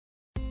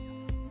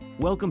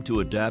Welcome to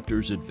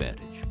Adapters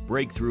Advantage,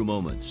 breakthrough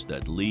moments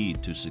that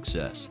lead to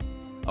success.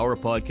 Our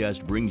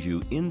podcast brings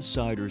you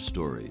insider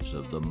stories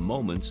of the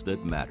moments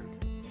that mattered,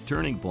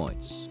 turning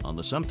points on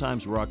the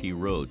sometimes rocky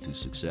road to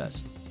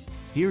success.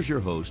 Here's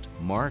your host,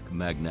 Mark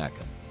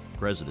Magnaca,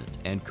 president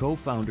and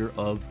co-founder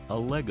of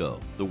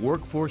Allego, the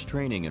workforce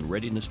training and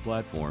readiness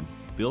platform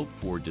built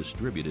for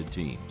distributed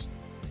teams.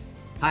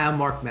 Hi, I'm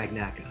Mark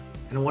Magnaca,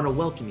 and I want to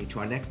welcome you to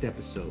our next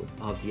episode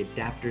of the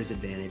Adapters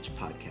Advantage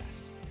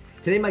podcast.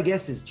 Today, my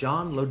guest is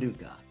John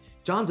Loduca.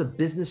 John's a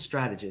business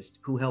strategist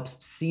who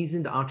helps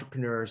seasoned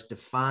entrepreneurs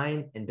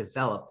define and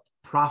develop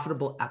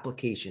profitable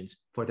applications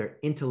for their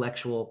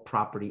intellectual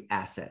property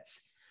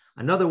assets.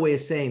 Another way of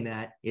saying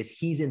that is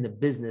he's in the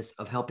business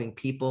of helping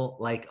people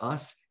like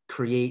us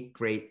create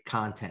great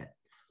content,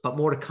 but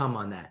more to come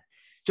on that.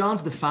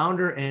 John's the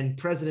founder and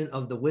president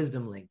of the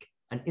Wisdom Link,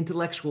 an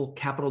intellectual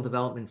capital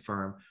development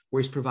firm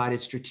where he's provided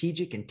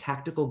strategic and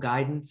tactical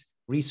guidance,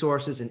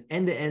 resources, and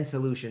end-to-end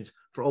solutions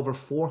for over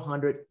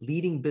 400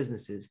 leading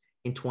businesses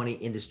in 20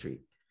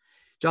 industries.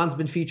 John's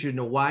been featured in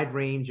a wide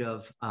range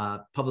of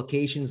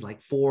publications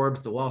like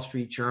Forbes, the Wall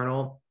Street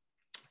Journal,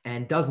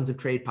 and dozens of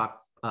trade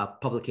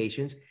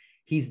publications.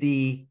 He's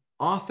the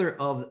author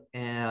of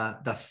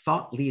The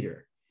Thought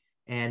Leader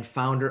and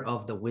founder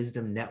of the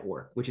Wisdom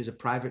Network, which is a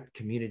private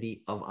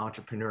community of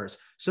entrepreneurs.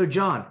 So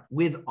John,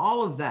 with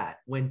all of that,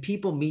 when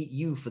people meet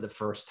you for the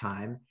first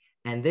time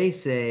and they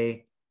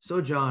say, "So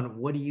John,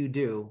 what do you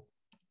do?"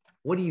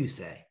 What do you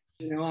say?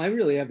 You know, I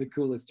really have the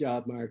coolest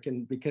job, Mark,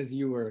 and because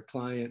you were a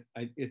client,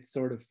 it's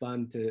sort of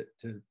fun to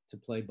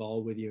play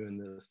ball with you in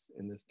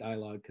this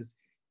dialogue because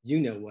you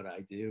know what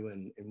I do,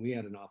 and we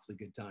had an awfully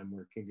good time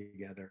working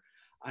together.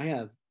 I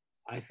have,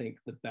 I think,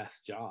 the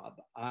best job.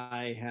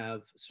 I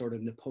have sort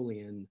of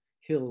Napoleon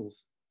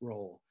Hill's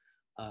role.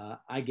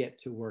 I get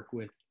to work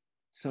with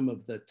some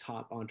of the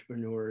top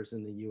entrepreneurs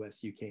in the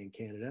US, UK, and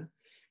Canada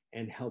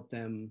and help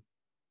them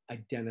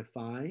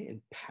identify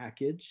and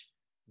package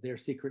their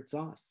secret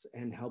sauce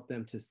and help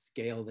them to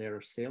scale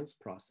their sales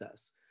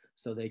process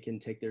so they can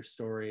take their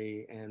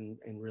story and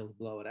really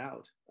blow it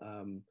out.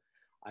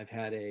 I've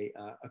had a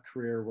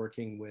career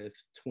working with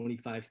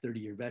 25,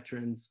 30-year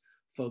veterans,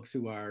 folks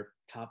who are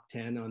top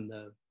 10 on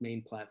the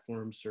main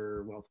platforms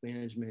for wealth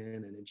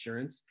management and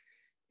insurance.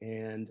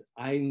 And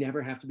I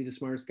never have to be the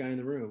smartest guy in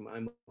the room.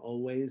 I'm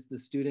always the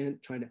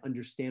student trying to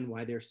understand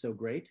why they're so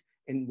great.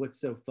 And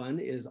what's so fun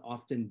is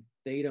often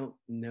they don't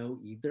know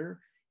either.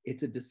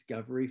 It's a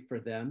discovery for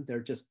them. They're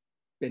just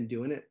been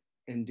doing it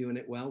and doing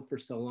it well for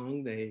so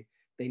long. They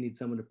need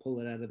someone to pull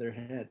it out of their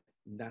head.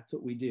 That's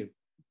what we do.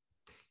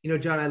 You know,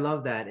 John, I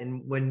love that.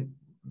 And when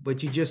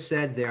what you just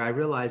said there, I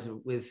realize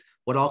with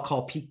what I'll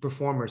call peak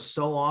performers,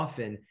 so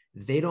often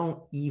they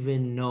don't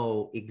even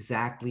know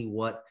exactly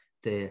what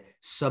the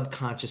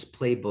subconscious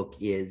playbook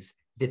is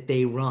that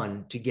they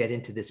run to get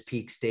into this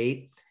peak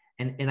state.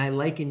 And I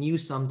liken you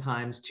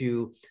sometimes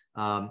to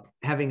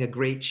having a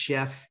great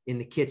chef in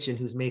the kitchen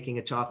who's making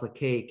a chocolate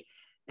cake.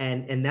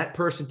 And that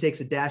person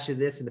takes a dash of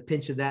this and a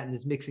pinch of that and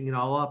is mixing it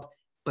all up,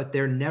 but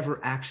they're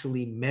never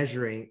actually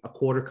measuring a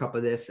quarter cup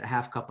of this, a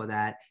half cup of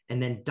that, and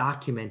then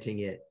documenting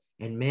it.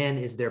 And man,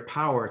 is there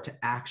power to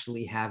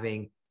actually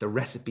having the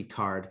recipe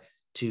card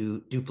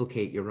to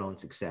duplicate your own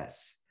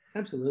success.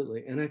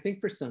 Absolutely. And I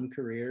think for some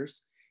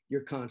careers,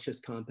 you're conscious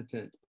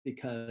competent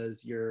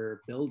because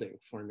you're building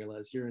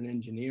formulas, you're an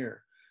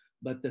engineer,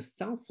 but the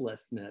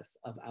selflessness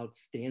of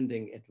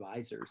outstanding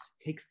advisors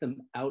takes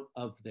them out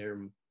of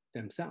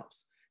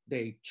themselves.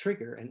 They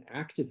trigger and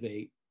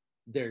activate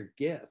their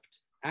gift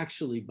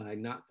actually by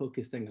not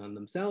focusing on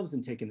themselves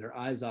and taking their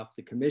eyes off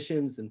the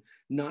commissions and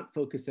not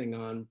focusing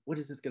on what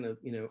is this going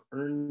to,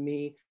 earn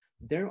me.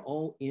 They're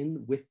all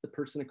in with the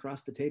person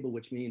across the table,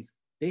 which means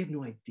they have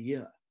no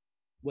idea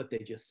what they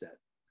just said.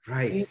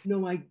 Right. They have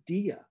no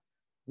idea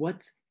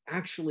what's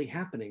actually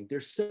happening. They're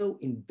so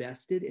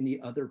invested in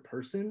the other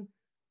person.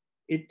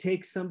 It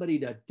takes somebody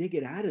to dig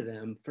it out of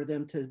them for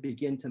them to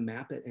begin to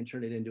map it and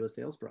turn it into a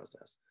sales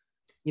process.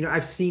 You know,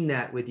 I've seen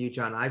that with you,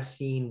 John. I've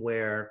seen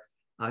where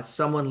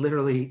someone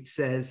literally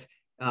says,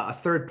 a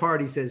third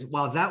party says,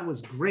 "Wow, that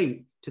was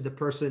great," to the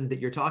person that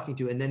you're talking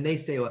to. And then they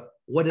say, "Well,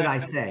 what did I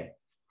say?"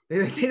 They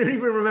don't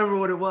even remember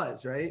what it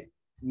was, right?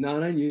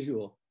 Not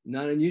unusual.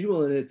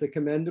 And it's a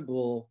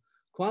commendable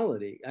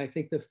quality. I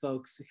think the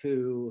folks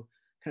who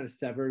kind of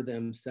sever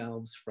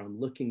themselves from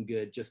looking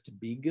good just to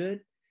be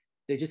good,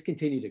 they just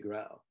continue to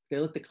grow. They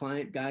let the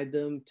client guide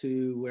them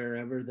to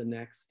wherever the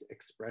next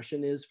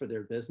expression is for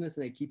their business,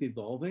 and they keep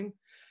evolving.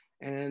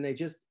 And they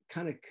just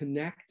kind of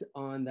connect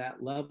on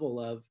that level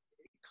of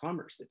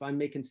commerce. If I'm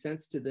making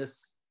sense to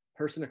this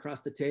person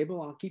across the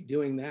table, I'll keep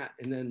doing that.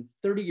 And then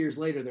 30 years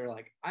later, they're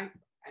like, I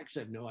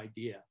actually have no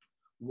idea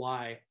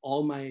why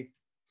all my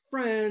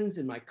friends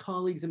and my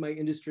colleagues in my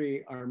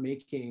industry are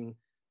making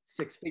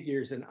 6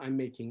 figures and I'm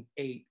making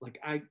 8. Like,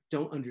 I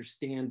don't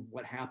understand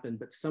what happened,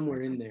 but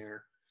somewhere in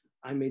there,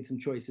 I made some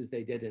choices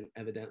they didn't,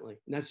 evidently.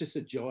 And that's just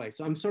a joy.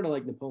 So I'm sort of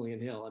like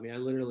Napoleon Hill. I mean, I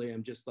literally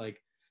am just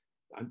like,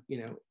 I'm,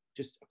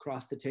 just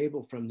across the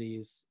table from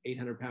these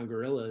 800-pound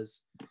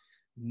gorillas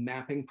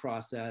mapping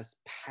process,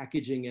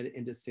 packaging it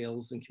into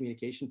sales and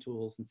communication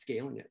tools, and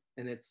scaling it.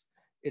 And it's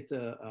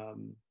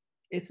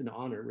an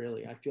honor,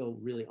 really. I feel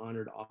really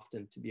honored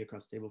often to be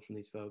across the table from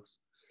these folks.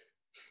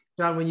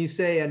 John, when you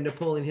say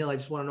Napoleon Hill, I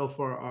just want to know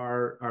for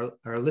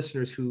our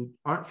listeners who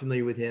aren't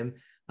familiar with him,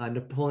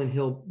 Napoleon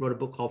Hill wrote a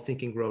book called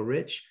Think and Grow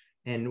Rich.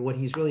 And what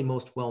he's really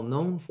most well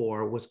known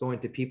for was going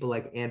to people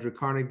like Andrew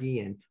Carnegie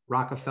and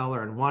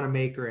Rockefeller and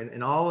Wanamaker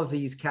and all of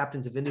these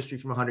captains of industry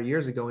from 100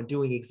 years ago and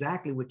doing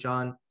exactly what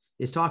John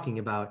is talking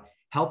about,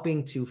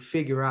 helping to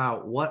figure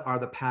out what are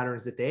the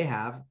patterns that they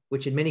have,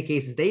 which in many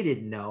cases they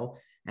didn't know.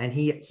 And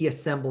he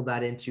assembled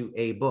that into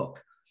a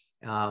book.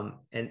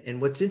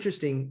 And what's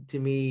interesting to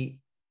me,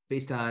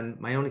 based on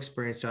my own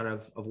experience, John,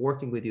 of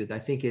working with you, that I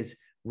think is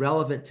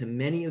relevant to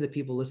many of the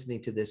people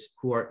listening to this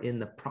who are in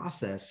the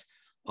process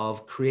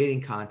of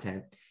creating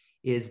content,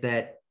 is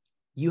that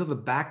you have a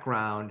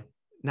background,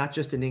 not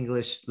just in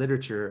English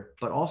literature,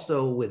 but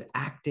also with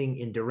acting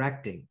and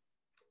directing.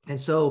 And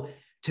so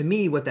to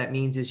me, what that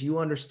means is you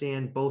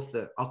understand both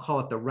I'll call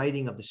it the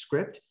writing of the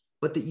script,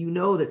 but that you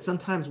know that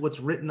sometimes what's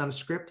written on a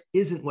script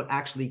isn't what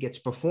actually gets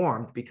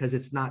performed because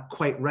it's not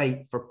quite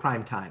right for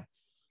prime time.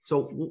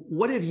 So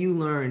what have you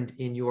learned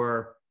in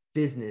your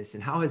business,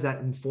 and how has that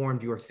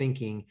informed your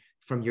thinking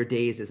from your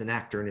days as an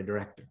actor and a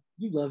director?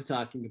 You love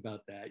talking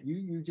about that.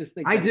 You just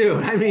think I do.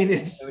 I mean,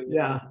 it's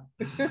yeah.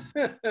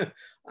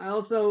 I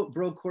also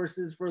broke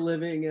horses for a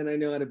living, and I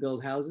know how to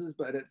build houses.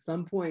 But at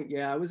some point,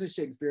 yeah, I was a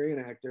Shakespearean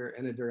actor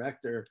and a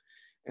director,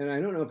 and I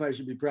don't know if I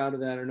should be proud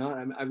of that or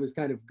not. I was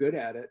kind of good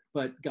at it,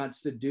 but got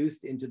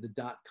seduced into the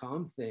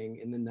 .com thing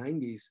in the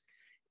 90s,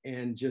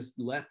 and just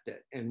left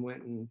it and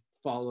went and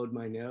followed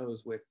my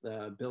nose with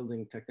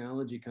building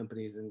technology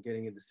companies and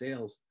getting into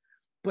sales.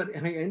 But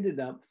I ended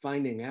up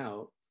finding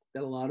out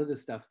that a lot of the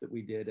stuff that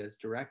we did as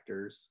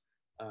directors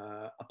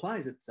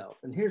applies itself.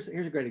 And here's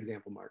a great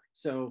example, Mark.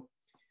 So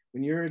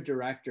when you're a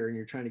director and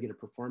you're trying to get a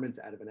performance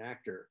out of an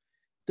actor,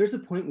 there's a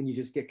point when you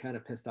just get kind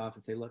of pissed off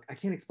and say, look, I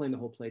can't explain the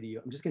whole play to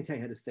you. I'm just gonna tell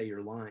you how to say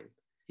your line.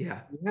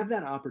 Yeah. You have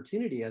that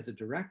opportunity as a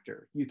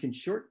director. You can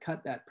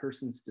shortcut that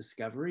person's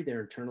discovery,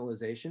 their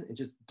internalization, and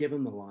just give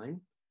them the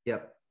line.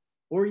 Yep.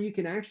 Or you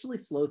can actually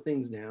slow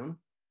things down.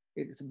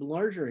 It's a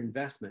larger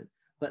investment,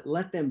 but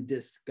let them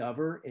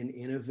discover an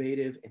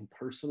innovative and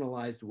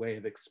personalized way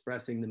of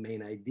expressing the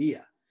main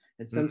idea.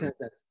 And sometimes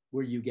that's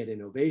where you get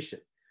innovation.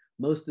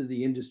 Most of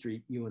the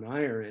industry you and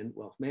I are in,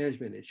 wealth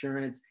management,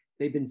 insurance,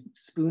 they've been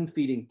spoon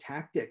feeding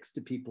tactics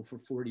to people for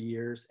 40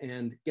 years.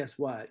 And guess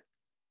what?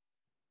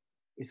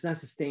 It's not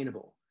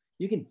sustainable.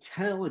 You can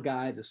tell a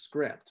guy the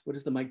script. What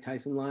is the Mike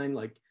Tyson line?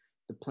 Like,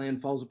 the plan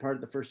falls apart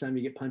the first time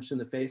you get punched in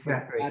the face.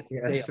 Exactly. Like,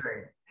 that's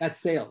right. That's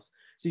sales.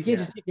 So you can't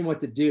just teach them what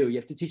to do. You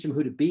have to teach them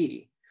who to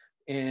be.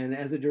 And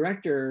as a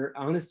director,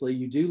 honestly,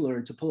 you do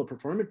learn to pull a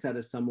performance out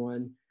of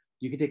someone.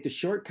 You can take the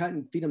shortcut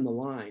and feed them the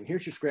line.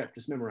 Here's your script.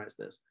 Just memorize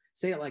this.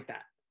 Say it like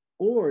that.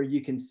 Or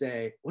you can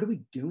say, what are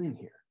we doing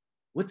here?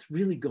 What's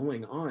really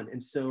going on?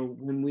 And so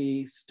when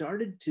we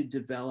started to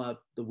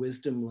develop the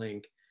Wisdom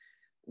Link,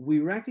 we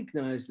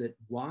recognized that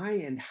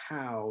why and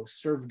how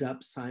served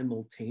up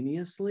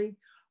simultaneously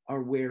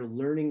are where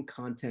learning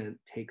content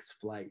takes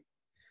flight,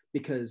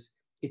 because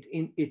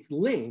it's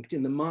linked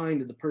in the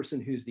mind of the person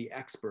who's the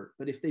expert.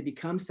 But if they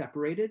become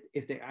separated,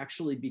 if they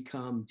actually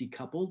become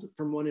decoupled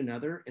from one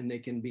another and they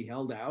can be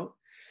held out,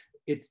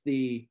 it's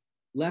the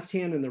left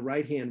hand and the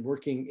right hand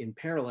working in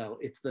parallel.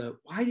 It's the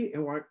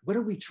what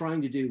are we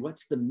trying to do?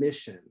 What's the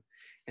mission?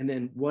 And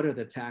then what are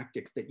the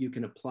tactics that you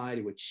can apply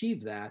to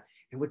achieve that?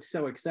 And what's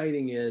so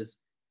exciting is,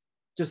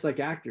 just like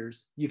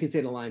actors, you can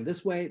say the line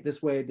this way,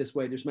 this way, this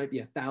way. There's might be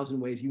 1,000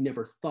 ways you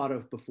never thought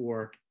of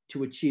before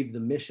to achieve the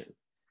mission.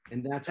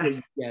 And that's where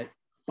you get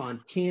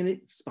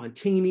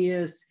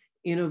spontaneous,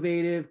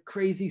 innovative,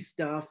 crazy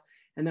stuff.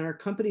 And then our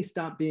companies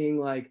stop being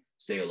like,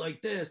 say it like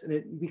this. And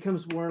it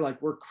becomes more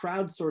like we're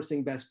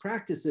crowdsourcing best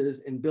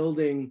practices and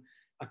building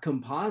a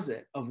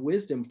composite of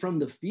wisdom from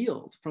the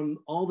field, from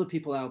all the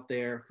people out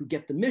there who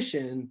get the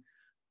mission,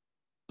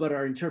 but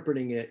are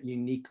interpreting it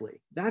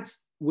uniquely.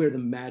 That's where the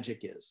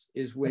magic is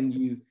when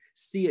you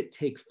see it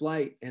take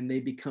flight and they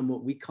become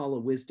what we call a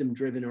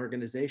wisdom-driven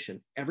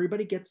organization.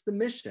 Everybody gets the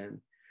mission,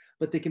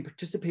 but they can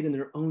participate in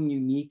their own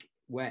unique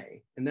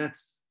way. And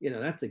that's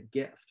a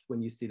gift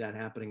when you see that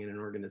happening in an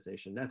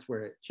organization. That's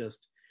where it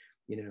just,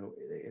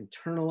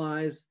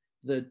 internalize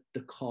the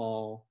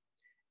call,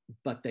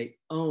 but they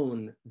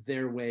own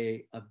their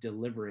way of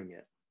delivering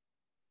it.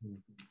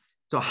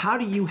 So how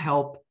do you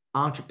help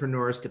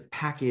entrepreneurs to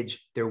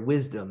package their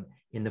wisdom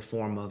in the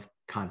form of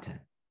content?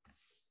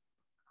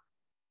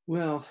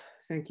 Well,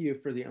 thank you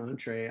for the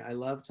entree. I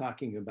love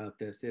talking about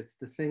this. It's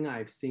the thing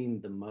I've seen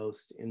the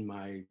most in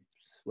my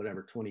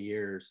 20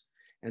 years.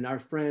 And our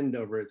friend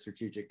over at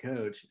Strategic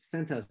Coach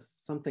sent us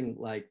something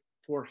like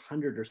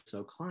 400 or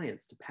so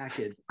clients to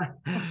package.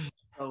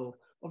 So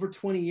over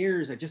 20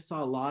 years, I just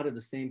saw a lot of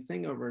the same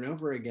thing over and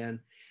over again.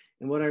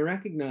 And what I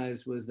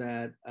recognized was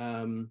that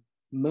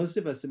most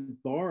of us had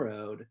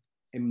borrowed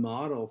a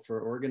model for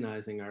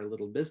organizing our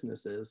little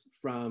businesses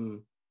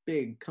from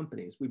big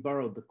companies, we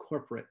borrowed the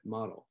corporate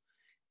model.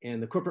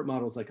 And the corporate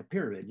model is like a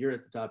pyramid. You're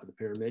at the top of the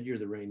pyramid, you're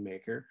the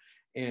rainmaker.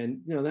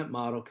 And that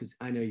model, because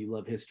I know you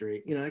love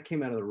history, it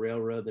came out of the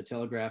railroad, the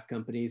telegraph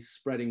companies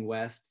spreading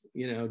west,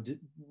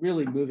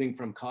 really moving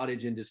from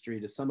cottage industry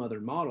to some other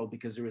model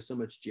because there was so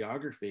much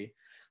geography.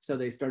 So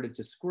they started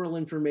to squirrel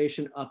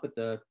information up at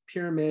the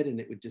pyramid and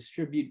it would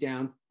distribute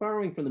down,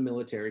 borrowing from the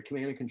military,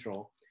 command and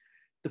control.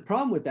 The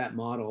problem with that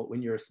model,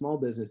 when you're a small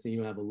business and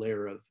you have a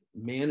layer of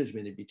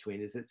management in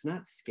between, is it's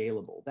not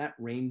scalable. That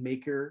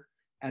rainmaker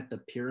at the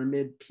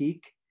pyramid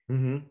peak,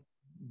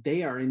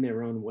 they are in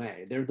their own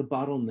way. They're the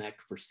bottleneck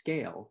for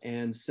scale.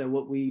 And so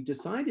what we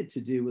decided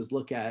to do was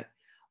look at,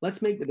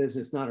 let's make the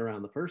business not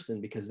around the person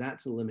because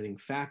that's a limiting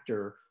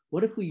factor.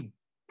 What if we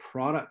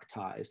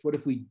productized? What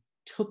if we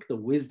took the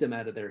wisdom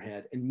out of their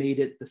head and made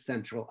it the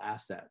central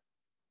asset?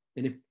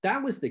 And if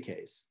that was the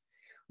case,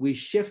 we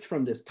shift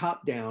from this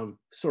top-down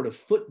sort of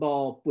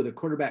football with a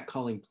quarterback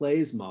calling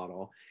plays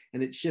model,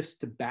 and it shifts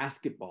to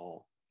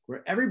basketball,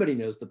 where everybody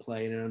knows the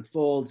play and it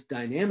unfolds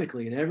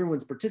dynamically and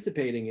everyone's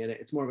participating in it.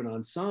 It's more of an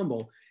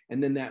ensemble.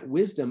 And then that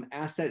wisdom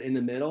asset in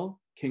the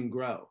middle can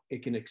grow.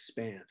 It can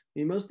expand.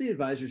 Most of the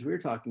advisors we were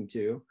talking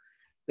to,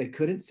 they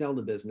couldn't sell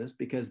the business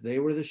because they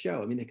were the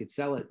show. They could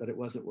sell it, but it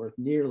wasn't worth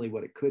nearly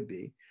what it could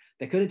be.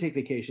 They couldn't take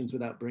vacations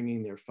without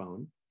bringing their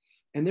phone.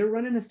 And they're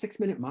running a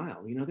 6-minute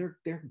mile.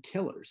 They're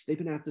killers. They've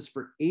been at this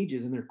for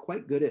ages and they're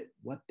quite good at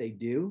what they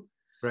do.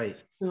 Right.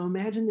 So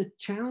imagine the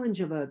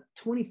challenge of a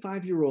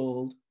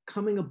 25-year-old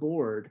coming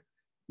aboard,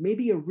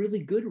 maybe a really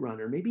good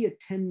runner, maybe a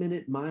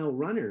 10-minute mile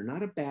runner,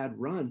 not a bad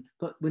run.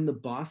 But when the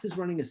boss is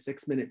running a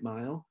 6-minute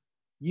mile,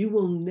 you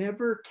will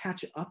never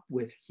catch up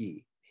with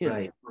him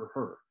right. or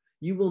her.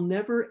 You will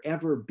never,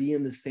 ever be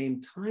in the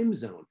same time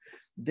zone.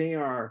 They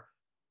are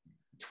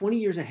 20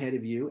 years ahead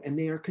of you and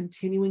they are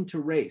continuing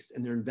to race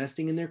and they're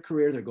investing in their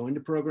career. They're going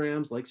to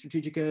programs like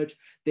Strategic Coach.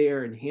 They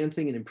are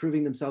enhancing and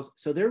improving themselves.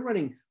 So they're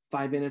running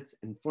 5 minutes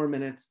and 4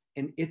 minutes,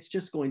 and it's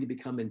just going to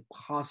become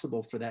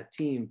impossible for that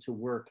team to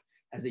work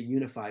as a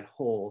unified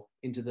whole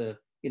into the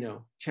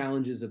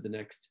challenges of the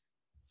next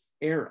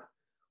era.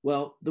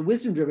 Well, the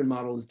wisdom-driven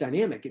model is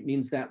dynamic. It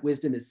means that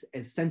wisdom is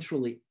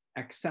centrally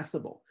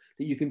accessible,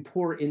 that you can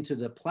pour into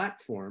the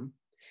platform,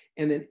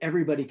 and then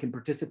everybody can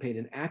participate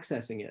in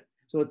accessing it.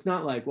 So it's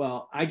not like,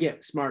 well, I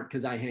get smart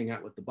because I hang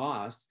out with the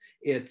boss.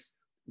 It's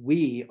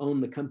we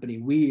own the company.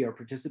 We are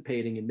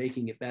participating in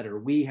making it better.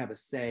 We have a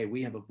say.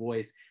 We have a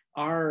voice.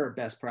 Our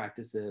best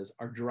practices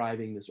are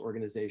driving this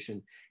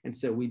organization. And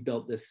so we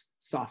built this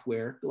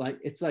software. Look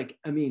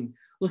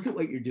at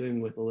what you're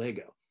doing with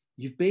Lego.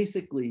 You've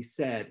basically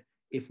said,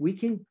 if we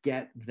can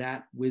get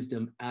that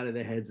wisdom out of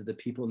the heads of the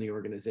people in the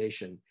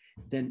organization,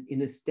 then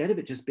instead of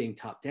it just being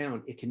top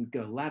down, it can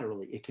go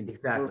laterally. It can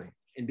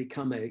and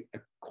become a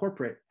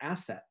corporate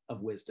asset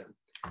of wisdom.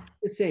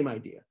 The same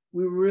idea.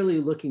 We're really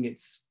looking at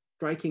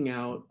striking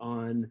out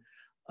on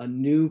a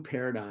new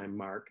paradigm,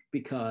 Mark,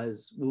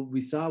 because what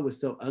we saw was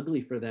so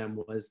ugly for them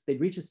was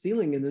they'd reach a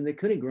ceiling and then they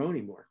couldn't grow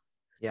anymore.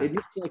 Yeah. They'd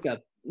reach like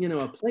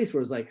a place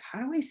where it's like, how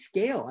do I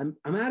scale?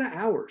 I'm out of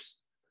hours.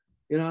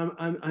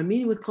 I'm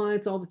meeting with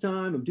clients all the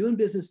time. I'm doing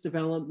business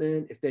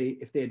development. If they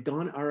had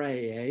gone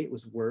RIA, it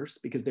was worse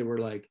because they were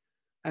like,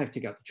 I have to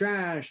take out the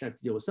trash. I have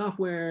to deal with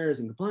softwares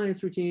and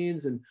compliance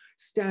routines and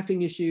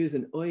staffing issues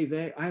and oy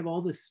vey. I have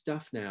all this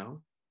stuff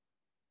now.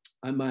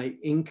 My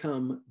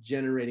income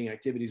generating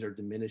activities are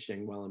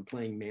diminishing while I'm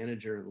playing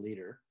manager and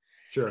leader.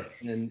 Sure.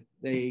 And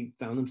they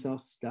found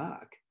themselves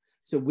stuck.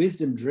 So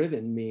wisdom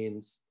driven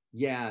means,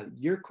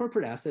 your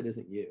corporate asset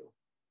isn't you.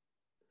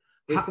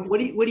 What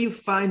do you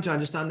find,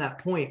 John, just on that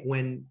point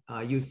when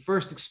you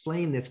first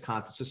explain this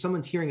concept? So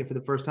someone's hearing it for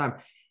the first time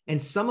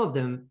and some of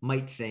them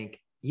might think,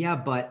 yeah,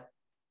 but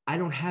I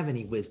don't have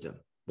any wisdom.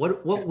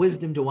 What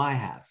wisdom do I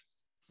have?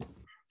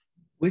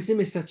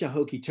 Wisdom is such a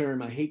hokey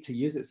term. I hate to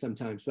use it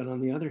sometimes, but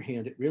on the other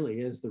hand, it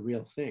really is the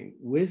real thing.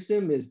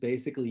 Wisdom is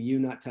basically you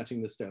not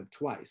touching the stove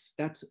twice.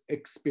 That's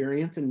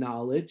experience and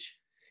knowledge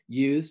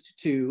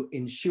used to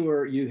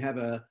ensure you have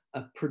a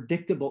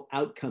predictable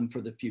outcome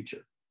for the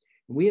future.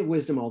 And we have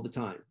wisdom all the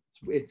time.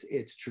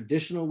 It's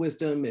traditional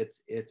wisdom.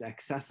 It's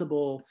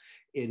accessible.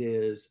 It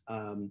is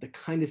the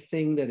kind of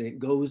thing that it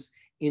goes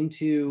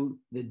into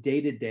the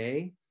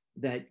day-to-day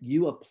that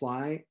you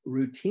apply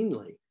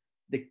routinely.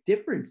 The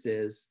difference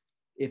is,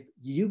 if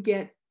you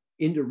get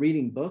into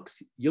reading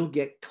books, you'll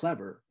get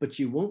clever, but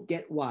you won't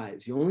get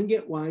wise. You only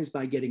get wise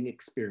by getting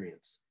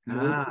experience. You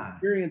only get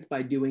experience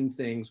by doing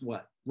things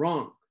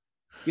wrong.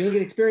 You don't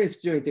get experience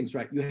doing things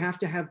right. You have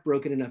to have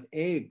broken enough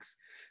eggs.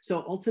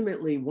 So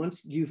ultimately,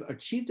 once you've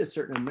achieved a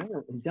certain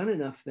amount and done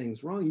enough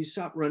things wrong, you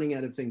stop running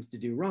out of things to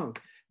do wrong.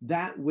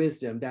 That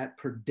wisdom, that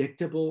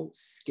predictable,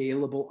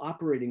 scalable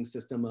operating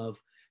system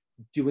of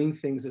doing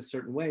things a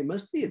certain way.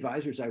 Most of the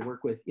advisors I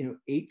work with,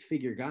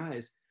 8-figure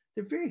guys,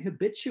 they're very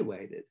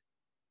habituated.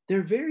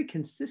 They're very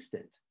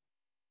consistent.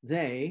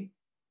 They,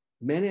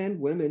 men and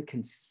women,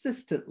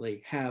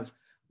 consistently have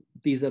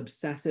these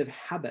obsessive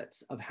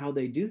habits of how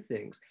they do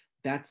things.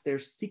 That's their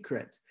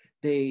secret.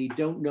 They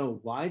don't know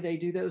why they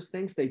do those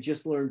things. They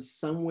just learned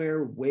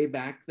somewhere way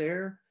back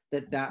there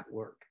that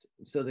worked.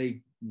 So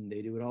they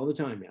do it all the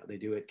time now. They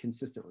do it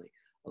consistently.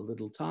 A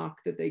little talk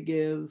that they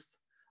give,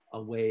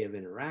 a way of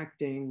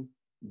interacting,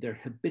 they're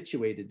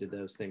habituated to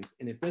those things.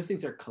 And if those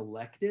things are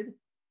collected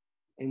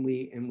and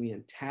we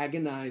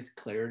antagonize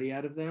clarity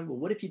out of them, well,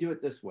 what if you do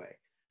it this way?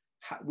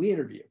 We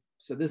interview.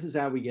 So this is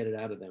how we get it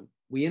out of them.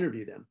 We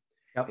interview them.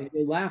 Yep. And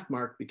they laugh,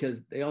 Mark,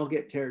 because they all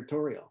get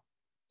territorial.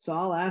 So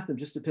I'll ask them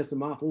just to piss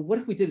them off. Well, what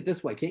if we did it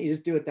this way? Can't you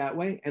just do it that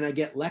way? And I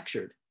get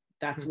lectured.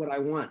 That's what I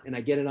want. And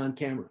I get it on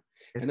camera.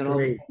 And then all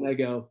of a sudden I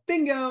go,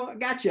 bingo, I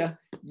gotcha.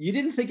 You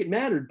didn't think it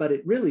mattered, but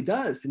it really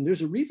does. And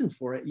there's a reason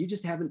for it. You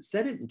just haven't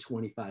said it in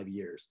 25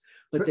 years.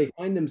 But they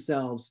find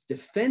themselves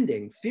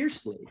defending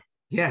fiercely.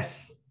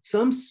 Yes.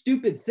 Some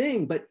stupid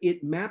thing, but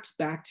it maps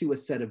back to a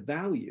set of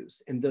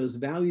values. And those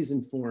values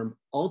inform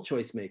all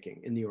choice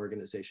making in the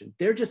organization.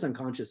 They're just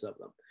unconscious of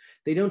them.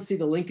 They don't see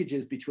the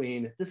linkages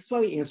between, this is why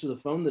we answer the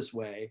phone this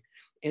way,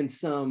 and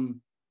some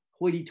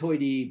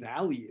hoity-toity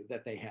value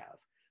that they have.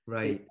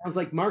 Right. It sounds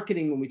like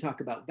marketing when we talk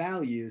about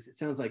values. It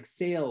sounds like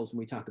sales when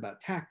we talk about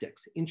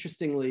tactics.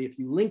 Interestingly, if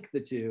you link the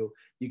two,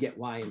 you get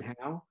why and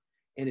how,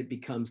 and it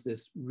becomes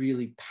this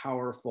really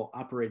powerful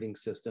operating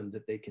system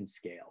that they can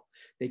scale.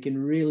 They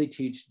can really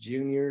teach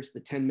juniors,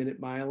 the 10-minute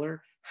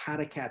miler, how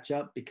to catch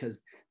up, because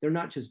they're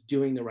not just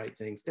doing the right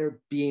things, they're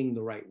being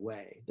the right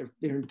way. They're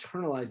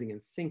internalizing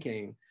and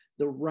thinking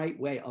the right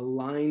way,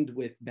 aligned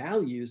with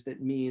values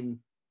that mean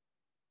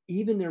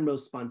even their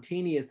most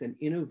spontaneous and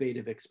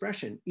innovative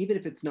expression, even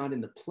if it's not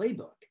in the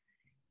playbook,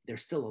 they're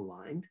still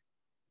aligned.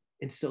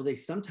 And so they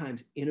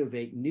sometimes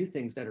innovate new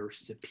things that are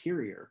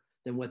superior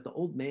than what the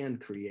old man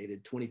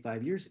created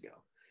 25 years ago.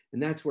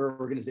 And that's where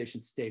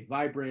organizations stay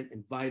vibrant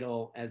and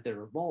vital as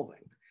they're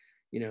evolving.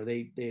 You know,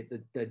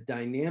 the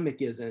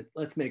dynamic isn't,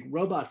 let's make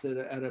robots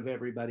out of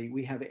everybody.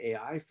 We have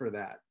AI for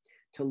that.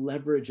 To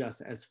leverage us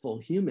as full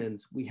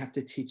humans, we have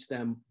to teach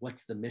them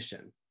what's the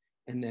mission.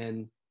 And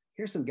then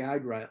here's some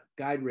guide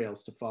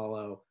rails to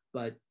follow,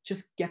 but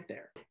just get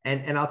there.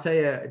 And I'll tell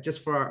you,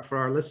 just for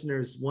our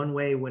listeners, one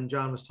way when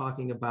John was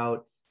talking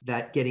about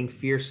that getting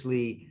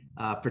fiercely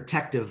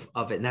protective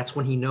of it, and that's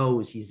when he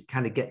knows he's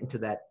kind of getting to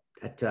that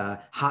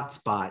hot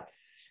spot,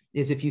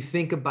 is if you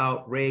think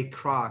about Ray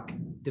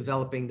Kroc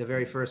developing the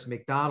very first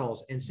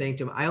McDonald's and saying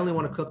to him, I only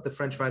want to cook the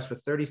French fries for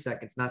 30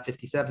 seconds, not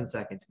 57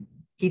 seconds.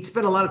 He'd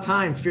spent a lot of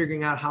time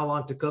figuring out how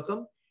long to cook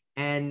them.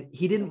 And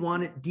he didn't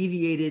want it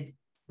deviated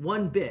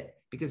one bit,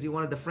 because he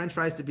wanted the French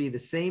fries to be the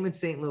same in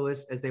St.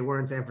 Louis as they were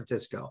in San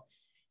Francisco.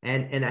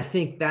 And I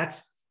think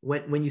that's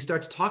when you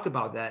start to talk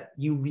about that,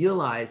 you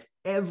realize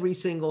every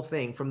single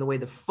thing, from the way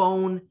the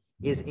phone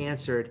is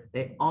answered,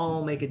 they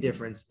all make a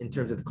difference in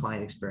terms of the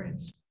client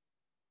experience.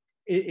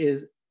 It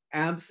is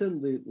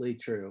absolutely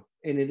true.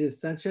 And it is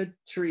such a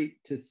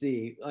treat to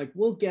see. Like,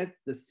 we'll get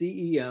the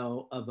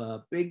CEO of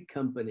a big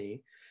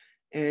company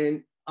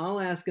and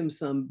I'll ask him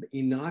some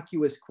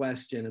innocuous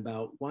question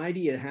about, why do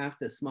you have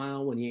to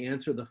smile when you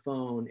answer the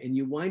phone? And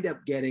you wind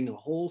up getting a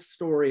whole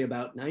story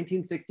about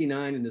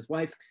 1969 and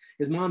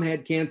his mom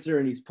had cancer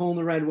and he's pulling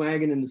the red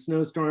wagon in the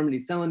snowstorm and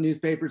he's selling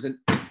newspapers. And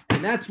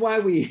that's why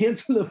we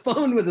answer the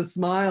phone with a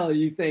smile.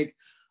 You think,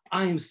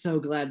 I am so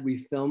glad we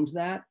filmed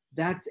that.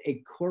 That's a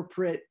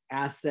corporate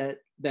asset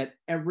that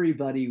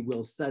everybody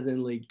will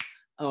suddenly,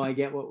 oh, I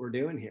get what we're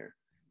doing here.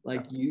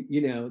 Like,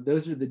 you know,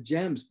 those are the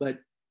gems, but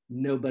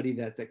nobody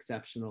that's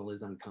exceptional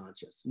is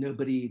unconscious.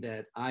 Nobody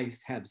that I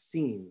have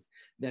seen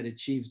that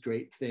achieves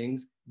great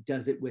things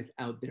does it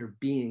without there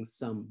being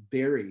some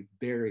very,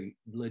 very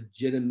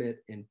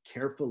legitimate and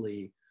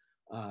carefully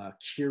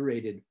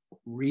curated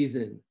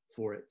reason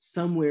for it.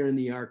 Somewhere in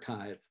the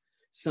archive,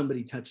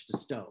 somebody touched a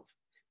stove.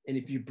 And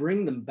if you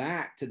bring them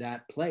back to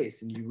that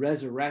place and you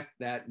resurrect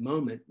that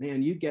moment,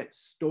 man, you get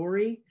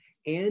story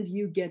and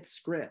you get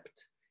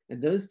script.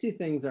 And those two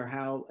things are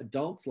how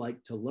adults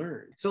like to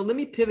learn. So let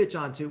me pivot,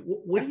 John, to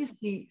what do you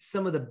see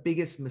some of the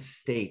biggest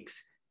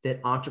mistakes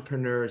that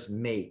entrepreneurs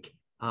make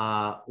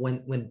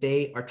when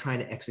they are trying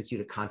to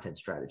execute a content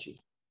strategy?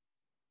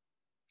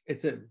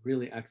 It's a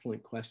really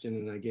excellent question,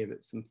 and I gave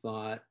it some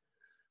thought.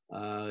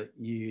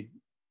 You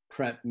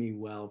prepped me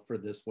well for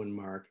this one,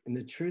 Mark. And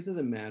the truth of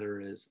the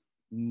matter is,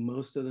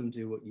 most of them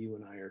do what you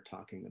and I are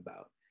talking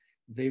about.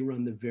 They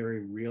run the very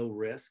real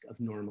risk of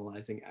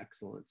normalizing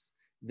excellence.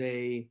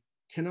 They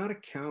cannot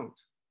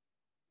account.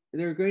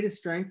 Their greatest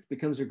strength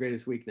becomes their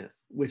greatest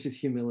weakness, which is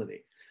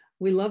humility.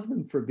 We love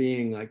them for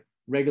being like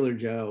regular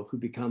Joe who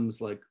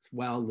becomes like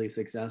wildly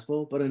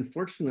successful, but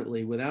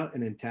unfortunately, without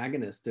an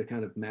antagonist to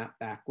kind of map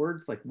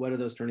backwards, like what are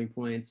those turning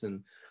points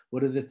and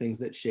what are the things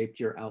that shaped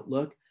your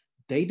outlook,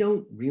 they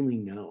don't really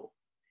know.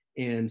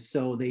 And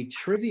so they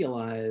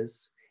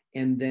trivialize,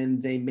 and then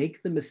they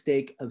make the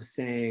mistake of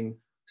saying,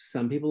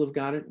 some people have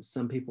got it and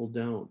some people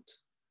don't.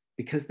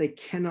 Because they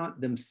cannot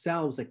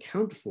themselves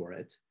account for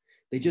it,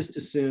 they just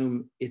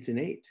assume it's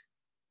innate.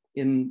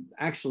 And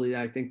actually,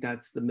 I think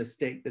that's the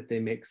mistake that they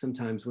make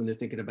sometimes when they're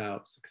thinking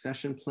about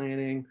succession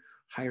planning,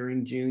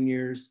 hiring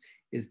juniors,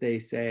 is they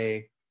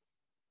say,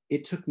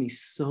 it took me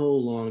so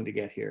long to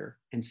get here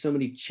and so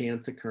many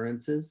chance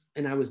occurrences,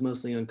 and I was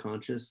mostly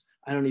unconscious.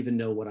 I don't even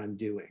know what I'm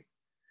doing.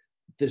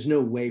 There's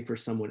no way for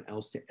someone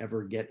else to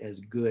ever get as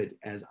good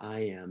as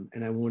I am,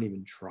 and I won't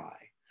even try.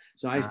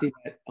 So I see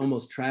that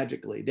almost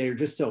tragically. They're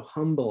just so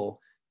humble,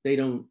 they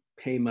don't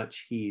pay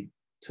much heed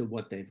to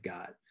what they've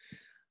got.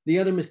 The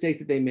other mistake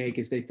that they make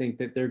is they think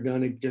that they're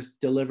going to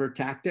just deliver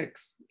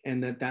tactics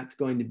and that that's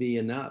going to be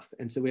enough.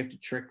 And so we have to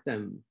trick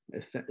them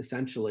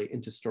essentially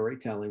into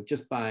storytelling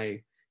just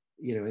by,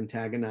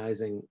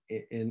 antagonizing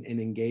and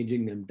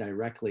engaging them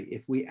directly.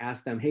 If we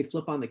ask them, hey,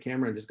 flip on the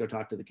camera and just go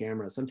talk to the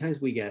camera, sometimes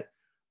we get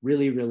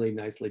really, really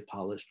nicely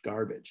polished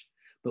garbage.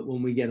 But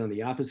when we get on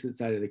the opposite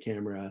side of the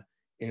camera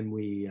and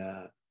we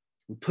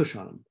push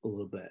on them a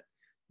little bit,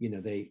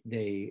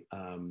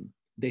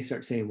 they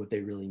start saying what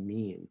they really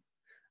mean.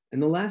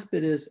 And the last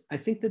bit is, I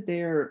think that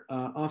they're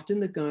often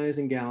the guys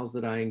and gals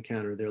that I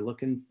encounter, they're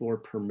looking for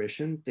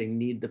permission. They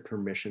need the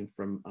permission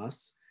from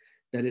us,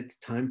 that it's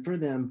time for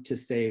them to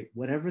say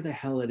whatever the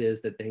hell it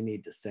is that they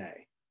need to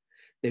say.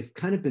 They've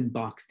kind of been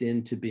boxed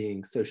into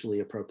being socially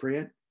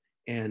appropriate,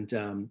 and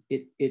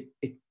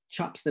it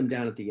chops them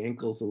down at the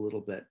ankles a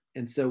little bit.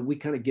 And so we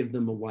kind of give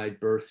them a wide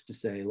berth to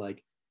say,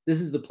 like,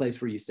 this is the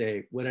place where you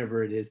say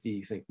whatever it is that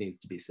you think needs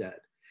to be said.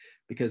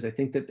 Because I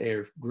think that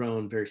they've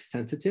grown very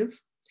sensitive.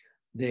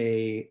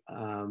 They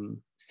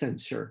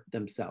censor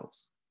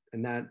themselves.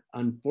 And that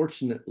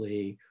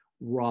unfortunately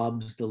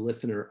robs the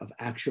listener of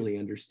actually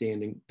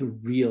understanding the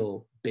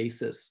real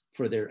basis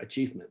for their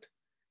achievement,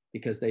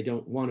 because they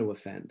don't want to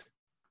offend.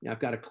 Now, I've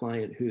got a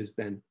client who's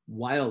been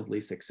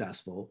wildly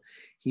successful.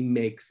 He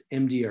makes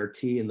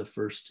MDRT in the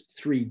first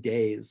 3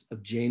 days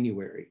of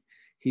January.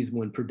 He's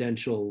won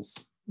Prudential's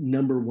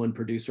 #1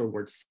 producer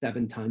award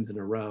 7 times in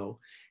a row.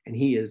 And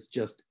he is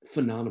just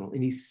phenomenal.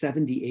 And he's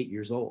 78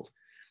 years old.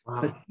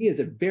 Wow. But he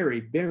is a very,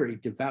 very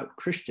devout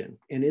Christian.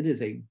 And it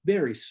is a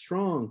very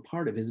strong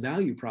part of his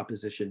value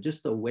proposition,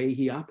 just the way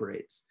he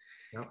operates.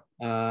 Yep.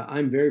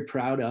 I'm very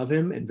proud of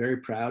him and very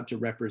proud to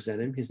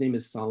represent him. His name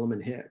is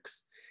Solomon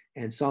Hicks.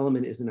 And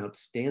Solomon is an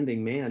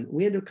outstanding man.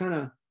 We had to kind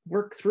of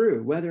work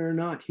through whether or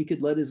not he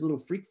could let his little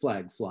freak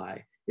flag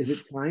fly. Is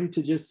it time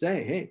to just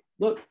say, hey,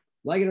 look,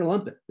 like it or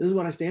lump it, this is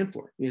what I stand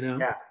for,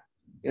 Yeah.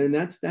 And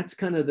that's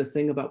kind of the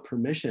thing about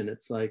permission.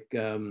 It's like,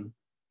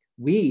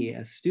 we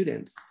as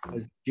students,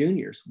 as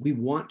juniors, we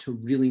want to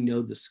really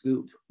know the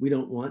scoop. We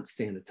don't want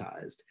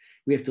sanitized.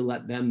 We have to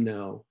let them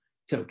know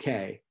it's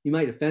okay. You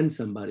might offend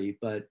somebody,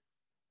 but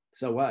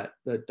so what?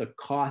 The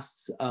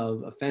costs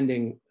of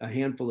offending a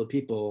handful of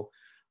people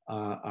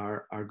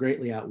are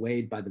greatly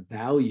outweighed by the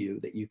value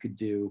that you could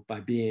do by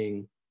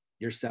being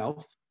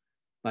yourself,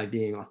 by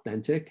being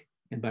authentic,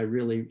 and by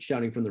really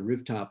shouting from the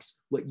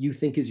rooftops what you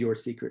think is your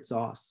secret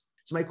sauce.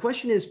 So my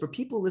question is, for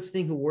people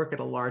listening who work at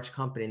a large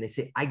company and they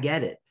say, I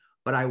get it,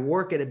 but I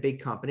work at a big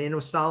company. I know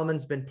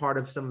Solomon's been part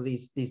of some of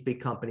these big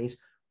companies.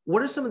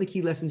 What are some of the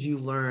key lessons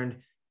you've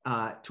learned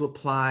to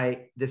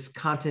apply this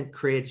content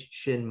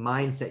creation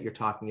mindset you're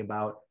talking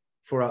about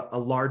for a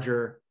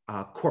larger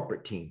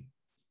corporate team?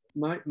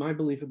 My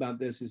belief about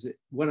this is that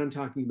what I'm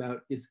talking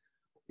about is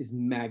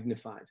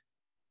magnified.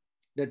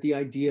 That the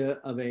idea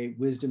of a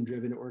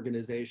wisdom-driven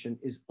organization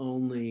is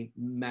only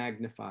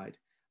magnified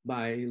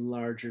by a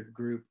larger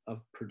group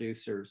of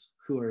producers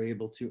who are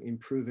able to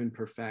improve and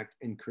perfect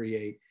and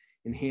create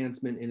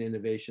enhancement and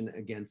innovation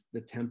against the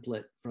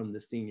template from the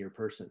senior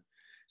person.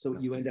 So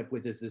you end up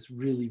with this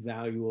really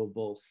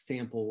valuable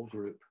sample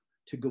group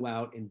to go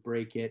out and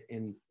break it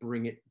and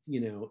bring it,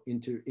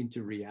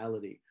 into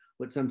reality.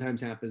 What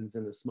sometimes happens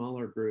in a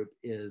smaller group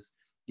is,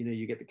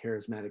 you get the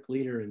charismatic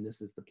leader and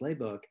this is the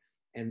playbook,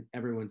 and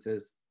everyone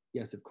says,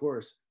 yes, of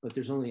course, but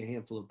there's only a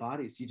handful of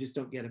bodies. You just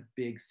don't get a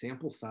big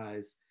sample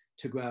size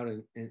to go out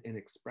and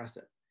express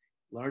it.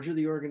 Larger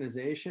the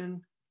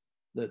organization,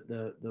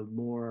 the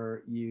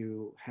more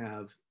you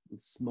have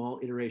small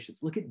iterations.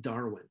 Look at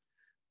Darwin.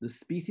 The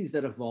species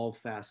that evolve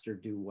faster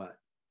do what?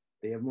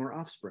 They have more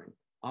offspring.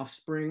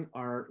 Offspring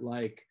are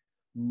like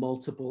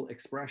multiple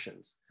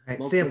expressions.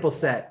 Right. Sample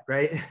set,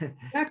 right?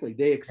 Exactly.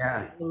 They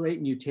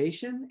accelerate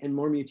mutation, and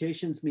more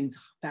mutations means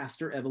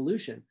faster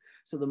evolution.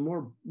 So the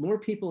more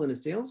people in a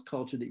sales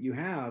culture that you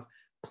have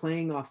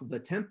playing off of a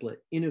template,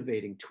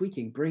 innovating,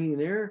 tweaking, bringing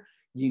their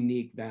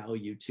unique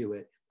value to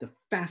it, the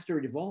faster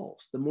it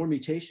evolves. The more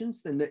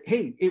mutations, then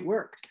hey, it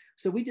worked.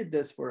 So we did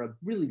this for a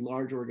really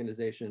large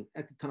organization.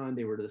 At the time,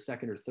 they were the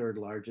 2nd or 3rd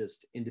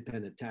largest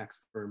independent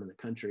tax firm in the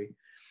country.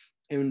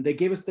 And they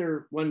gave us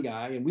their one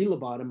guy, and we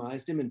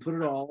lobotomized him and put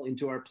it all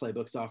into our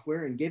playbook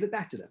software and gave it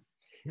back to them.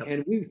 Yep.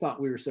 And we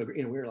thought we were so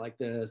great. We were like,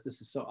 this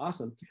is so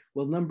awesome.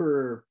 Well,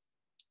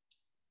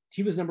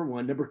 he was number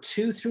 1. Number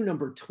 2 through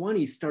number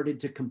 20 started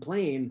to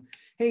complain,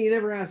 hey, you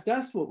never asked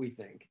us what we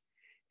think.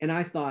 And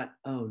I thought,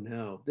 oh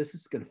no, this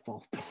is going to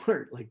fall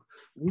apart. Like,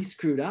 we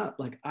screwed up.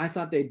 Like, I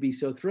thought they'd be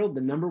so thrilled.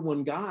 The number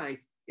 1 guy,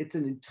 it's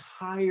an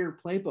entire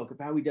playbook of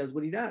how he does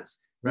what he does.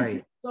 Right. This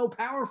is so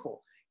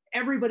powerful.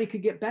 Everybody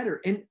could get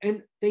better.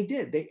 And they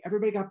did.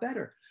 Everybody got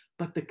better.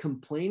 But the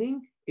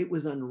complaining, it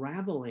was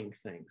unraveling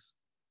things.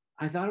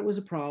 I thought it was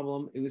a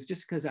problem. It was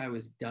just because I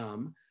was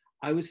dumb.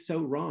 I was so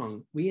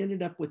wrong. We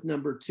ended up with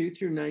number 2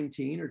 through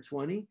 19 or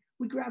 20.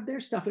 We grabbed their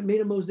stuff and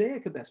made a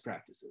mosaic of best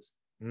practices.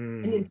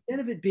 And instead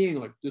of it being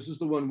like, this is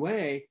the one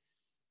way,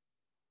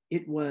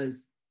 it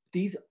was,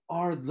 these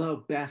are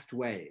the best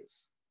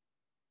ways.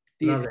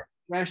 The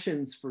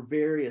expressions for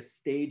various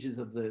stages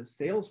of the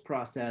sales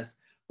process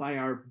by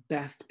our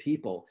best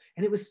people.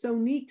 And it was so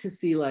neat to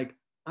see, like,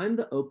 I'm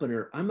the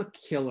opener. I'm a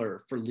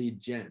killer for lead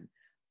gen.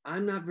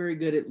 I'm not very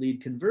good at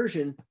lead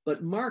conversion,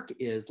 but Mark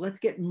is. Let's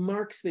get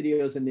Mark's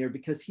videos in there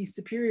because he's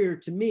superior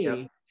to me.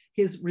 Yep.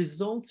 His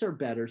results are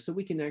better. So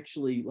we can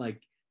actually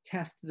like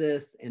test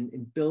this and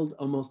build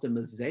almost a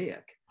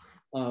mosaic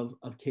of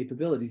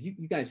capabilities.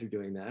 You guys are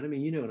doing that. I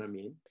mean, you know what I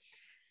mean.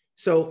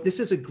 So this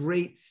is a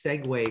great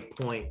segue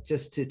point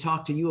just to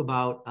talk to you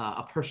about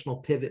a personal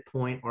pivot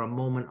point or a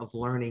moment of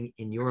learning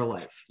in your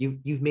life.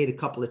 You've made a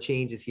couple of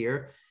changes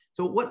here.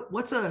 So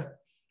what's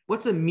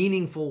a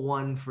meaningful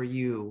one for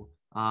you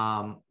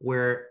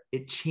where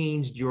it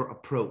changed your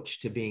approach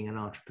to being an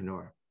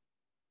entrepreneur?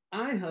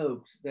 I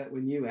hoped that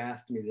when you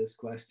asked me this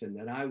question,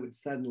 that I would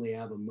suddenly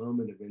have a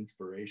moment of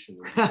inspiration.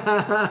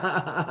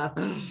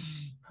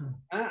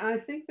 I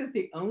think that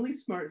the only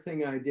smart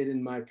thing I did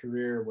in my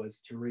career was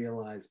to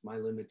realize my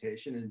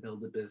limitation and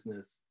build a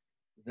business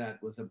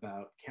that was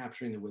about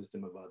capturing the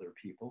wisdom of other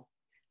people.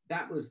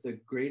 That was the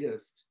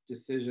greatest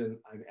decision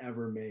I've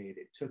ever made.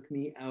 It took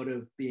me out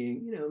of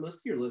being, most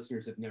of your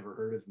listeners have never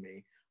heard of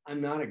me.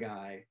 I'm not a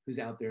guy who's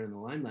out there in the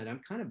limelight.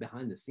 I'm kind of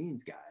behind the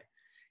scenes guy.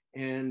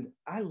 And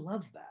I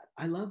love that.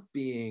 I love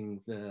being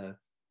the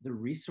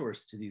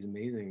resource to these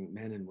amazing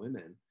men and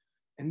women.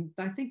 And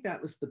I think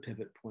that was the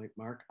pivot point,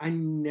 Mark. I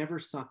never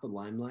sought the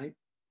limelight.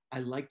 I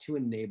like to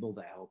enable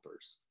the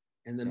helpers.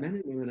 And the men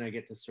and women I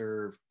get to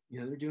serve,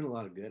 they're doing a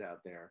lot of good out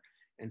there.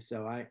 And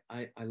so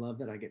I love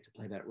that I get to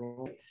play that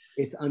role.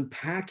 It's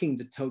unpacking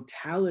the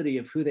totality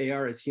of who they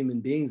are as human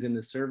beings in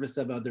the service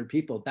of other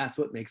people. That's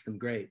what makes them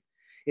great.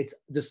 It's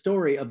the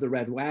story of the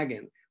red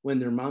wagon when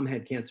their mom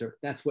had cancer.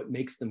 That's what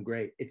makes them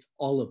great. It's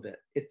all of it.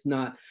 It's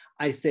not,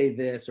 I say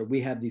this, or we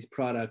have these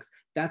products.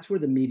 That's where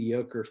the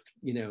mediocre,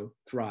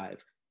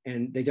 thrive,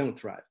 and they don't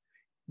thrive.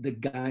 The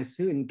guys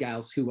and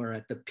gals who are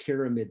at the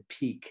pyramid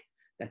peak,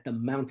 at the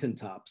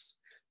mountaintops,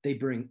 they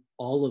bring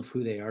all of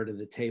who they are to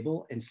the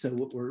table. And so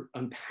what we're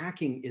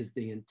unpacking is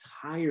the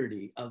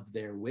entirety of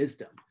their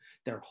wisdom,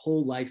 their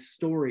whole life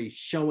story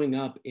showing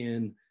up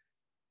in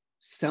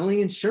selling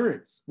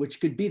insurance,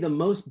 which could be the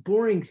most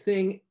boring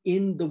thing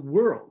in the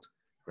world.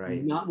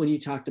 Right. Not when you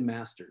talk to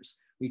masters.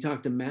 When you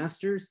talk to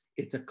masters,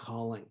 it's a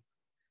calling.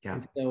 Yeah.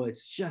 And so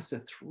it's just a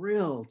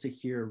thrill to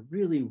hear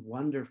really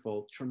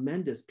wonderful,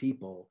 tremendous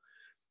people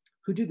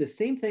who do the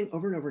same thing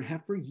over and over and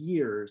have for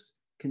years,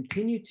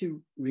 continue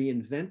to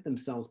reinvent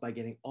themselves by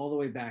getting all the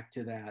way back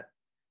to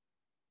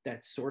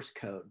that source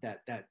code,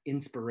 that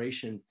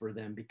inspiration for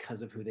them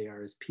because of who they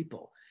are as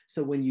people.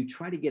 So when you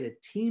try to get a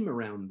team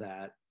around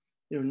that,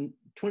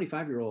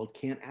 25-year-old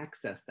can't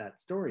access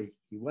that story.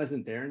 He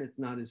wasn't there and it's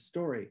not his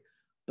story,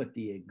 but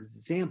the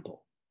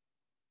example,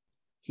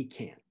 he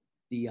can.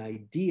 The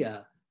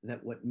idea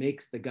that what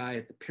makes the guy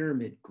at the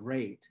pyramid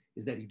great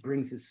is that he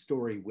brings his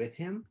story with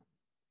him.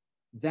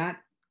 That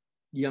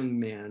young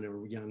man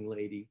or young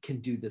lady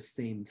can do the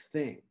same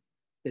thing,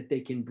 that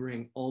they can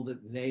bring all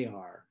that they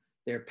are,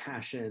 their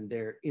passion,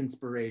 their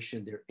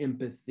inspiration, their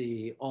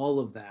empathy, all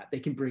of that.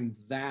 They can bring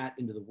that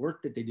into the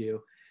work that they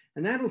do.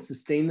 And that'll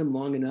sustain them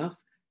long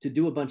enough to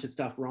do a bunch of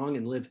stuff wrong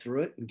and live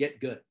through it and get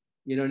good.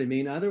 You know what I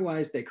mean?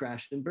 Otherwise, they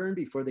crash and burn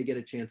before they get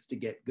a chance to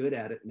get good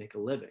at it and make a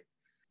living.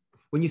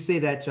 When you say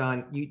that,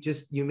 John,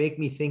 you make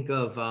me think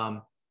of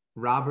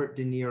Robert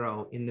De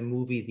Niro in the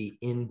movie The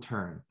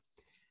Intern.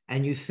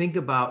 And you think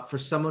about, for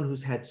someone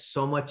who's had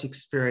so much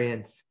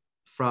experience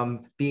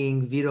from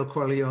being Vito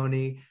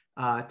Corleone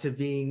to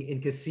being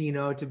in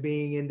Casino, to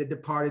being in The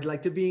Departed,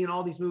 like to being in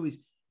all these movies,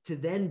 to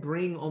then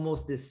bring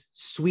almost this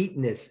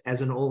sweetness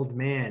as an old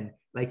man,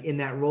 like in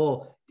that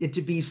role, and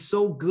to be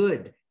so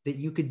good that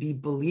you could be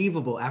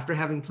believable after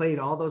having played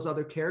all those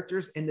other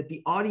characters, and that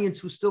the audience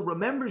who still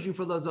remembers you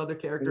for those other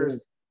characters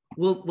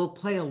will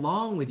play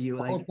along with you.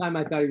 The whole time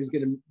I thought he was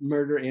going to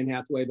murder Anne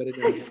Hathaway, but it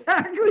didn't.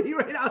 Exactly,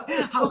 right?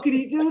 How could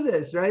he do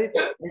this, right?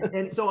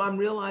 And so I'm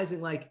realizing,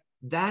 like,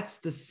 that's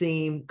the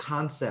same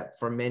concept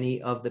for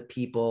many of the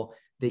people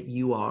that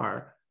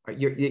you're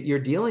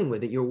dealing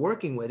with, that you're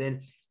working with.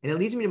 And it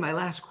leads me to my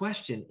last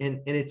question.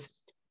 And it's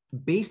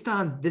based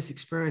on this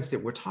experience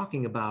that we're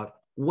talking about.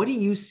 What do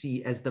you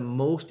see as the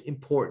most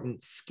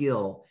important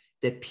skill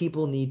that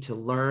people need to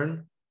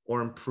learn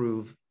or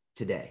improve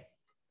today?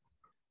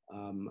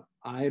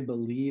 I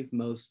believe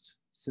most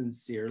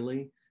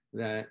sincerely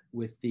that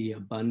with the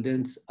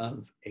abundance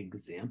of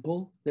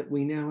example that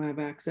we now have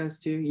access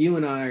to, you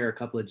and I are a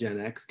couple of Gen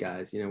X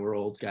guys, we're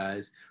old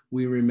guys.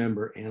 We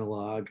remember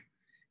analog.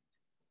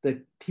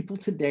 That people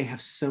today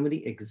have so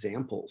many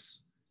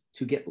examples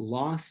to get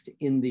lost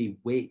in the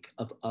wake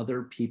of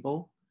other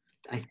people.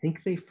 I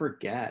think they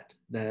forget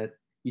that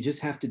you just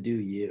have to do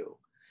you.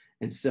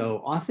 And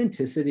so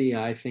authenticity,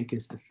 I think,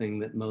 is the thing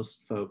that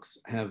most folks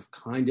have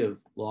kind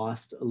of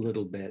lost a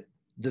little bit.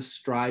 The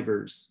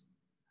strivers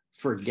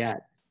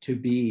forget to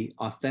be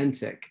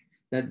authentic,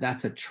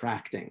 that's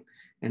attracting.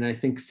 And I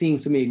think seeing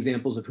so many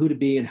examples of who to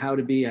be and how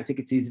to be, I think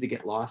it's easy to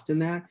get lost in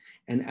that.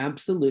 And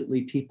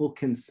absolutely, people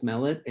can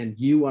smell it, and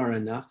you are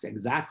enough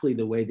exactly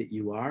the way that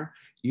you are.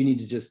 You need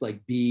to just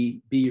like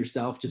be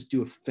yourself, just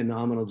do a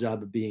phenomenal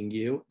job of being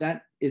you.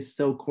 That is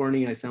so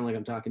corny. I sound like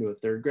I'm talking to a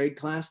third grade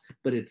class,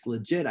 but it's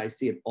legit. I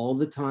see it all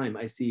the time.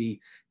 I see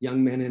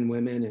young men and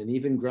women and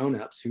even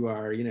grownups who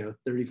are,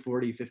 30,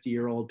 40,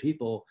 50-year-old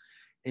people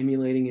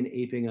emulating and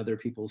aping other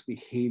people's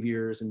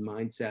behaviors and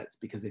mindsets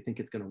because they think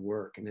it's going to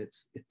work. And it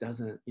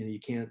doesn't, you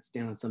can't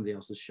stand on somebody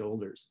else's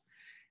shoulders.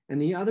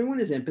 And the other one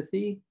is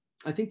empathy.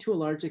 I think to a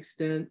large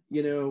extent,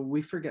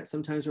 we forget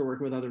sometimes we're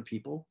working with other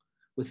people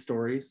with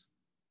stories.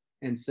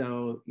 And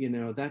so,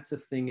 that's a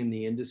thing in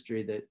the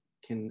industry that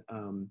can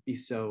be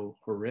so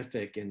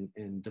horrific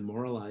and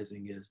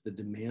demoralizing, is the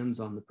demands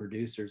on the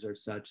producers are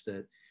such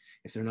that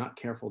if they're not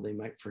careful, they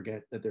might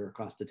forget that they're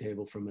across the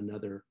table from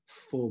another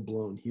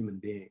full-blown human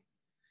being.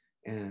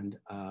 And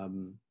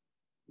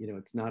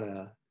it's not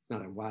a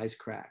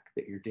wisecrack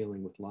that you're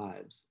dealing with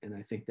lives. And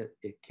I think that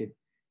it could,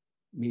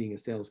 meeting a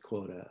sales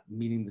quota,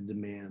 meeting the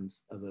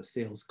demands of a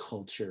sales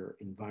culture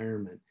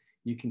environment,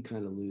 you can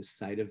kind of lose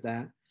sight of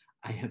that.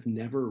 I have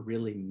never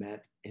really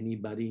met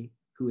anybody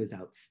who is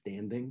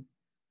outstanding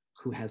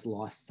who has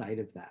lost sight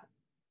of that.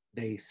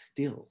 They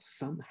still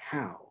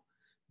somehow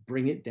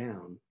bring it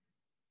down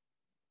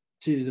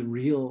to the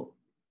real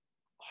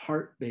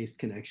heart-based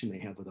connection they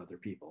have with other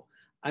people.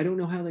 I don't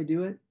know how they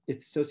do it.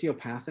 It's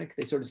sociopathic.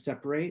 They sort of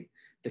separate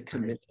the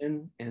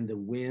commission and the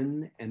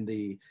win and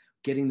the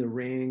getting the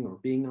ring or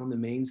being on the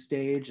main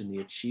stage and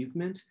the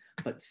achievement,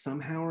 but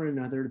somehow or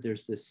another,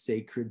 there's this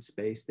sacred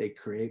space they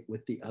create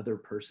with the other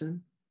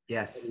person.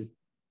 Yes.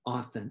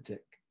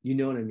 Authentic. You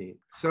know what I mean?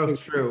 So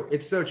true.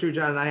 It's so true,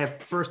 John. And I have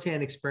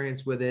firsthand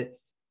experience with it.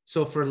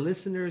 So for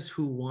listeners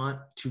who want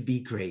to be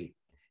great,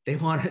 they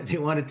want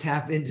to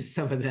tap into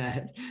some of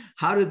that.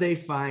 How do they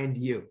find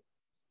you?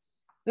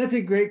 That's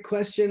a great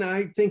question.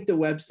 I think the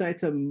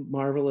website's a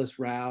marvelous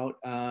route.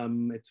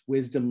 It's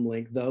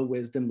WisdomLink,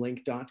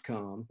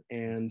 thewisdomlink.com.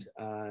 And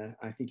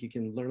I think you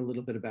can learn a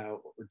little bit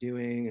about what we're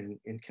doing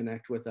and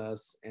connect with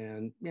us.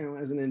 And,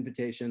 as an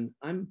invitation,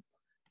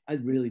 I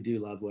really do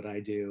love what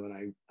I do,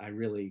 and I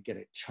really get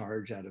a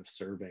charge out of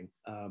serving.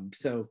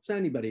 So if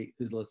anybody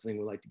who's listening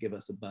would like to give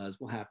us a buzz,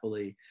 we'll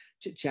happily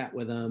chit-chat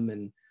with them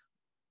and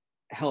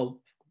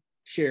help,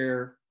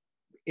 share,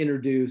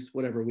 introduce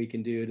whatever we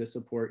can do to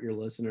support your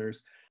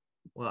listeners.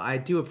 Well, I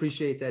do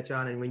appreciate that,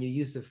 John. And when you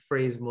used the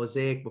phrase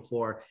mosaic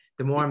before,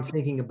 the more I'm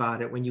thinking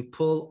about it, when you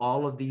pull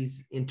all of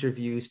these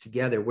interviews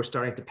together, we're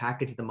starting to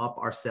package them up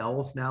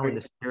ourselves now in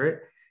the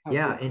spirit.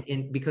 Yeah.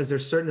 And because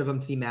there's certain of them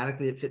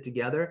thematically that fit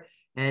together.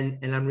 And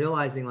I'm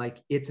realizing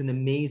like it's an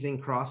amazing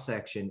cross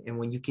section. And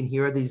when you can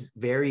hear these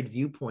varied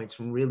viewpoints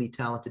from really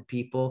talented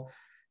people,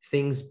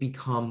 things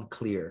become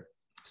clear.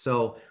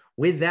 So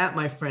with that,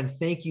 my friend,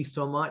 thank you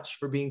so much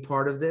for being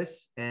part of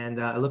this.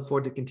 And I look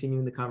forward to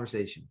continuing the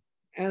conversation.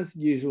 As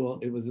usual,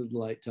 it was a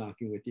delight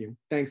talking with you.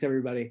 Thanks,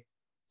 everybody.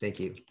 Thank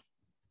you.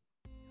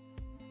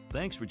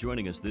 Thanks for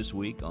joining us this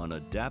week on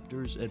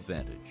Adapters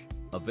Advantage,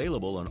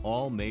 available on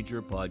all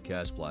major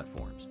podcast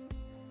platforms.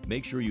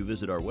 Make sure you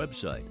visit our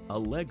website,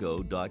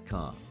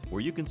 allego.com,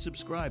 where you can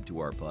subscribe to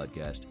our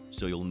podcast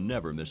so you'll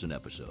never miss an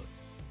episode.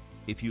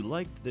 If you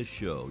liked this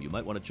show, you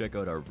might want to check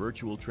out our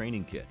virtual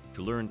training kit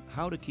to learn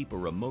how to keep a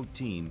remote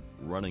team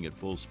running at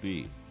full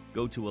speed.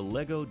 Go to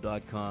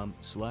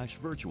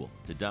allego.com/virtual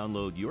to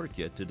download your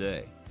kit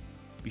today.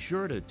 Be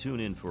sure to tune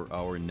in for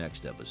our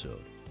next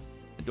episode.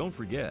 And don't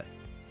forget,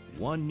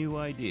 one new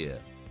idea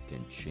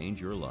can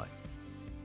change your life.